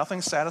offer and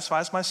nothing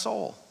satisfies my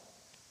soul.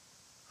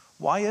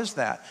 Why is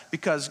that?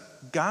 Because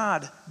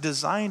God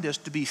designed us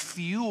to be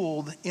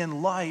fueled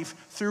in life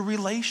through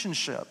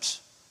relationships.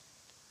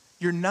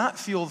 You're not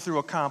fueled through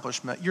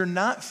accomplishment. You're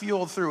not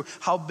fueled through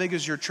how big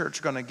is your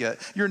church going to get.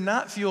 You're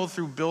not fueled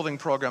through building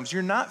programs.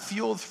 You're not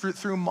fueled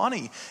through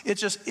money.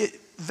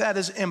 That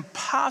is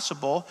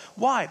impossible.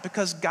 Why?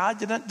 Because God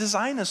didn't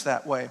design us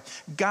that way.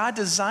 God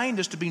designed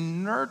us to be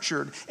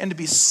nurtured and to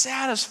be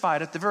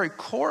satisfied at the very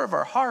core of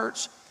our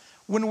hearts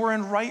when we're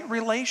in right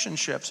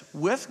relationships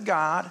with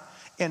God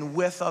and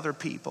with other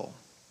people.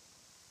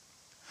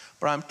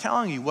 But I'm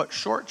telling you, what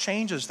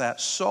shortchanges that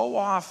so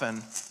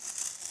often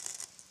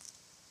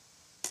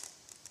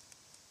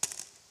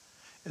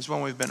is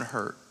when we've been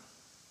hurt.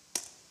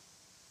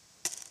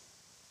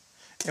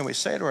 And we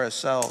say to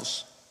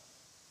ourselves,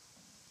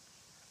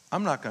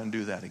 I'm not going to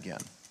do that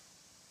again.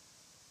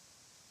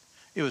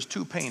 It was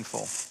too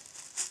painful.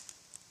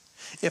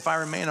 If I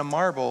remain a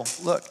marble,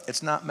 look,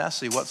 it's not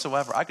messy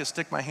whatsoever. I could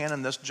stick my hand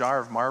in this jar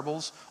of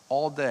marbles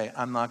all day.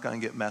 I'm not going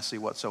to get messy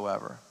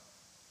whatsoever.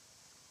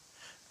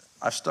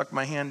 I've stuck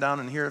my hand down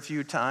in here a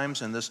few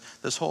times, and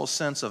this whole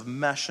sense of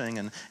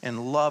meshing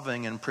and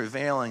loving and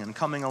prevailing and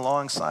coming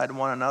alongside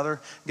one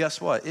another,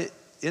 guess what?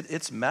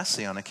 It's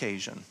messy on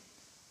occasion.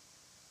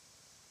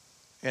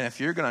 And if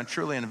you're going to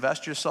truly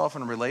invest yourself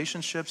in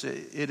relationships,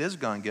 it is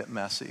going to get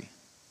messy.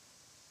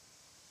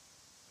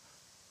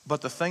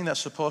 But the thing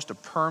that's supposed to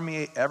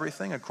permeate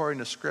everything, according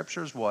to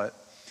Scripture, is what?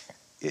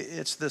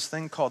 It's this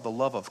thing called the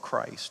love of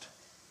Christ.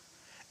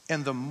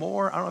 And the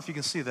more, I don't know if you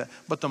can see that,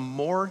 but the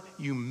more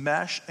you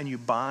mesh and you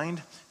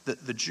bind,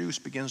 the juice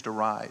begins to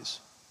rise.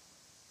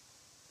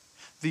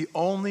 The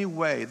only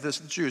way this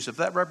juice, if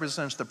that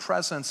represents the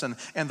presence and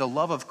the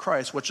love of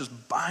Christ, which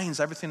just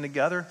binds everything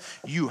together,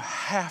 you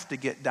have to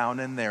get down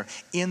in there,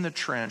 in the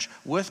trench,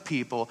 with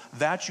people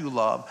that you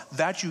love,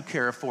 that you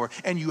care for,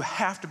 and you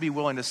have to be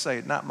willing to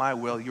say, not my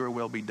will, your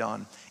will be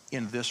done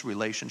in this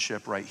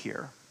relationship right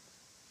here.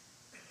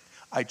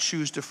 I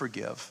choose to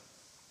forgive.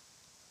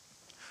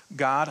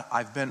 God,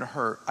 I've been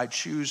hurt. I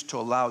choose to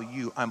allow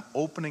you. I'm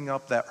opening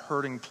up that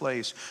hurting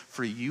place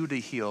for you to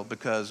heal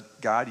because,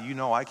 God, you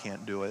know I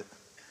can't do it.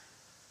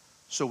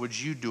 So would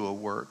you do a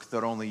work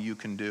that only you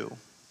can do?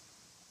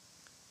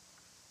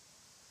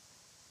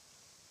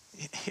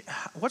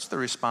 What's the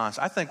response?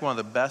 I think one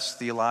of the best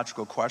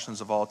theological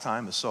questions of all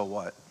time is, so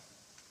what?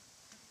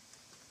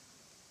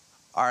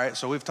 All right,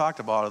 so we've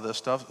talked about all of this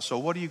stuff. So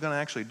what are you going to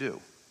actually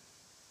do?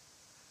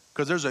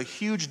 Because there's a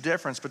huge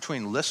difference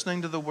between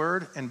listening to the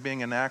word and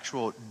being an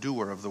actual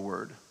doer of the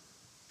word.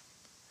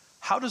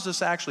 How does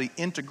this actually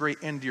integrate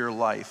into your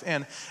life?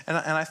 And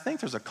I think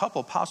there's a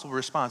couple possible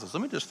responses.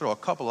 Let me just throw a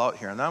couple out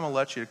here, and then I'm going to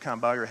let you kind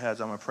of bow your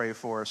heads. I'm going to pray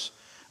for us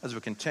as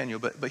we continue.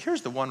 But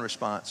here's the one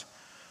response.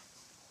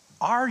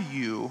 Are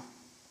you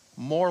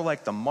more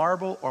like the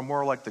marble or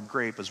more like the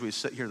grape as we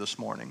sit here this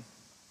morning?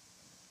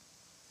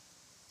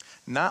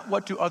 Not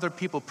what do other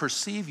people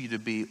perceive you to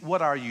be.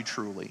 What are you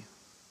truly?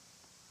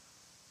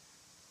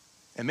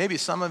 And maybe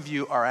some of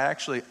you are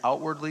actually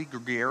outwardly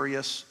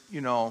gregarious,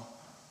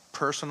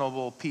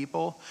 personable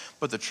people,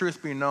 but the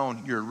truth be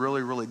known, you're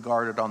really, really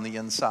guarded on the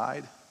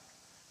inside.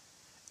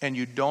 And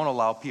you don't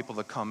allow people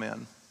to come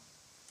in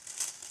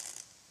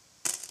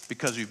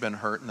because you've been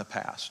hurt in the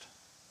past.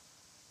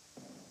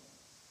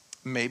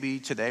 Maybe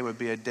today would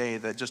be a day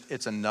that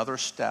it's another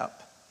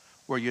step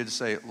where you'd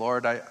say,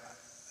 Lord,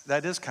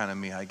 that is kind of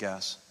me, I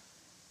guess.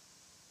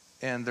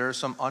 And there's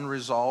some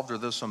unresolved or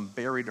there's some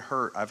buried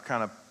hurt I've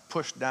kind of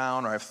pushed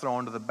down or I've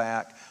thrown to the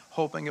back,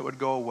 hoping it would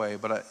go away,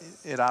 but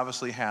it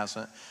obviously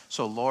hasn't.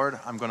 So Lord,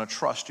 I'm going to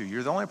trust you.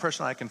 You're the only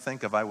person I can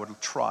think of I would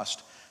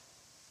trust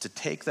to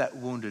take that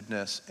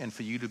woundedness and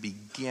for you to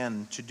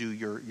begin to do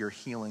your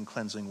healing,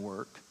 cleansing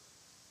work.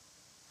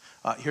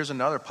 Here's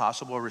another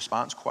possible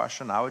response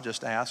question I would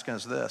just ask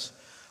is this.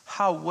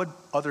 How would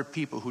other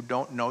people who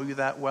don't know you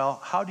that well,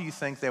 how do you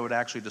think they would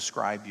actually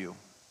describe you?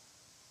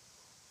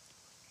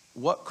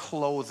 What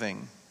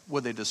clothing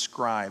would they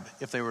describe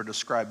if they were to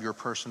describe your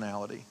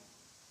personality?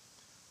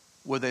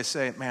 Would they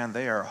say, man,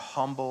 they are a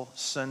humble,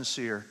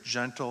 sincere,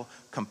 gentle,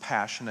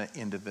 compassionate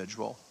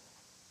individual?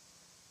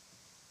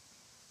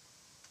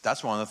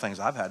 That's one of the things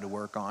I've had to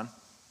work on.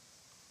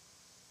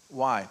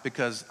 Why?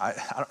 Because I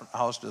don't know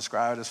how else to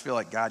describe it. I just feel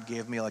like God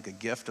gave me like a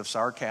gift of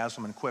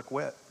sarcasm and quick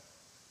wit.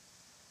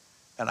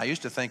 And I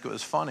used to think it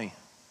was funny.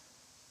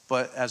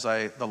 But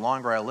the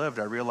longer I lived,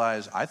 I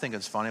realized I think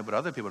it's funny, but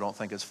other people don't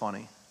think it's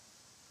funny.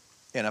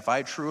 And if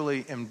I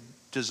truly am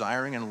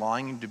desiring and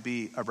longing to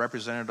be a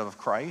representative of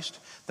Christ,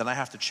 then I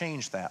have to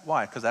change that.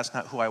 Why? Because that's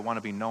not who I want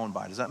to be known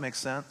by. Does that make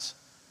sense?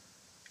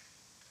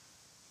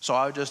 So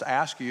I would just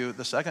ask you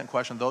the second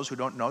question, those who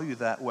don't know you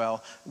that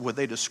well, would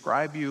they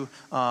describe you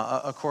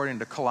according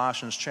to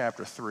Colossians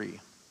chapter 3?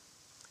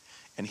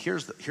 And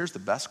here's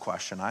the best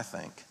question, I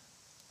think.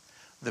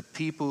 The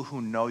people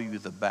who know you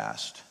the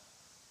best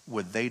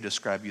would they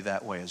describe you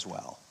that way as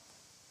well?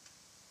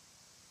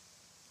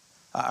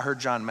 I heard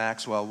John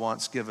Maxwell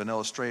once give an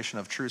illustration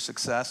of true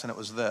success, and it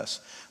was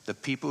this: the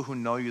people who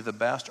know you the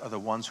best are the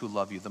ones who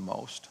love you the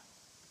most.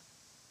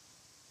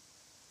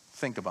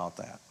 Think about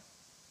that.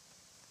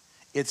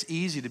 It's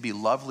easy to be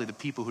lovely to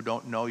people who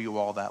don't know you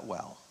all that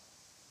well.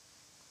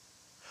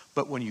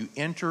 But when you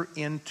enter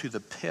into the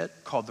pit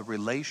called the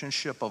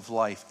relationship of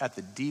life, at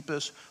the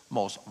deepest,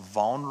 most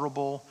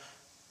vulnerable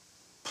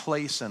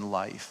place in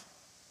life,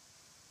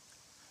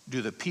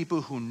 do the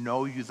people who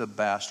know you the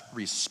best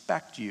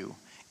respect you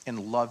and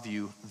love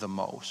you the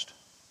most?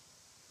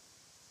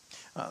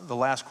 The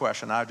last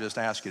question I would just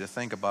ask you to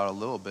think about a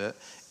little bit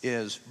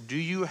is, do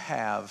you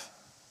have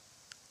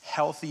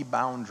healthy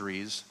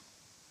boundaries?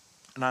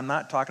 And I'm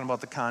not talking about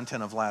the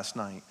content of last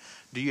night.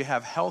 Do you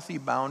have healthy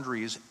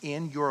boundaries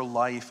in your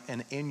life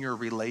and in your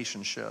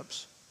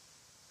relationships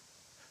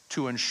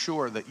to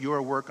ensure that you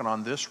are working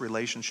on this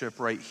relationship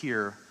right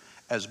here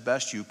as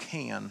best you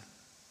can,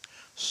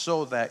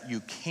 so that you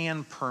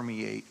can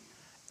permeate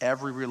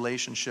every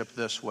relationship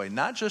this way?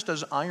 Not just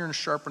as iron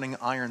sharpening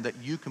iron, that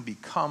you can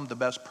become the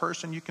best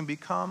person you can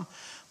become,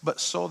 but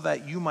so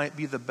that you might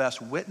be the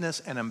best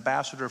witness and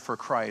ambassador for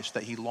Christ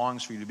that he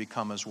longs for you to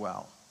become as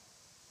well.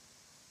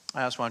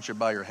 I just want you to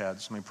bow your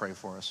heads. Let me pray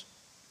for us.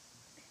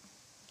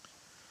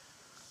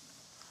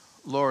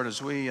 Lord,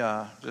 as we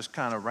just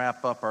kind of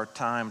wrap up our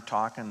time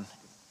talking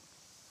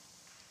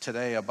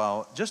today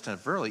about just a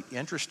really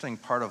interesting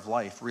part of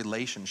life,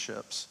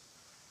 relationships.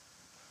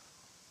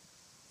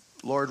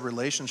 Lord,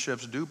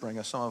 relationships do bring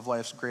us some of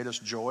life's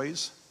greatest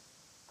joys,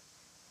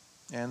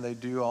 and they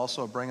do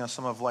also bring us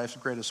some of life's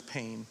greatest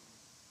pain.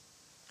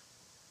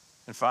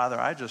 And Father,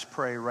 I just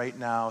pray right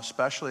now,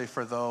 especially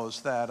for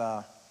those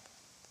that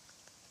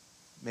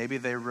maybe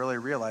they really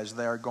realize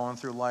they are going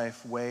through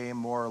life way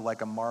more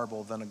like a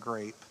marble than a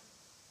grape,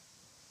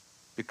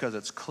 because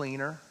it's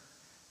cleaner,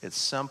 it's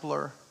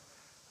simpler,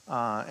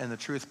 and the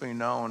truth being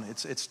known,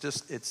 it's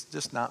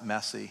just not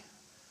messy.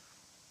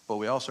 But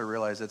we also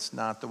realize it's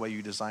not the way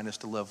you designed us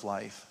to live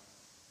life.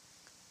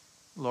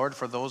 Lord,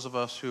 for those of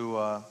us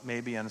who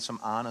maybe in some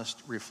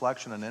honest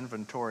reflection and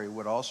inventory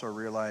would also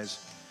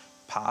realize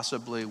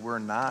possibly we're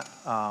not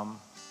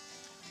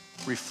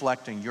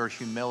reflecting your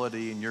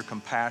humility and your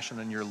compassion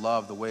and your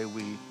love the way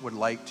we would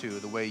like to,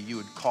 the way you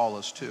would call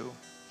us to.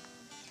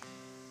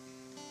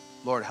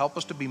 Lord, help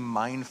us to be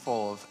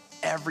mindful of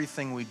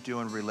everything we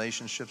do in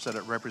relationships, that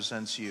it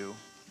represents you.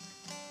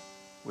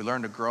 We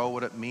learn to grow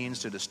what it means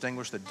to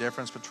distinguish the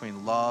difference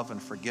between love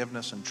and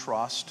forgiveness and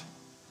trust,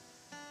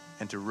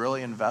 and to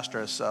really invest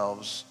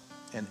ourselves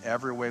in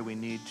every way we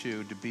need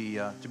to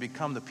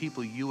become the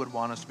people you would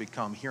want us to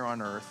become here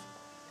on earth,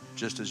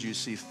 just as you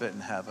see fit in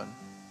heaven.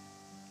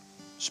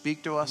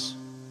 Speak to us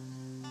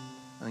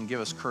and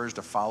give us courage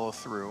to follow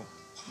through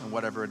in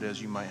whatever it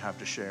is you might have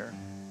to share.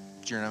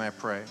 In your name I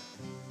pray.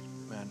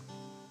 Amen.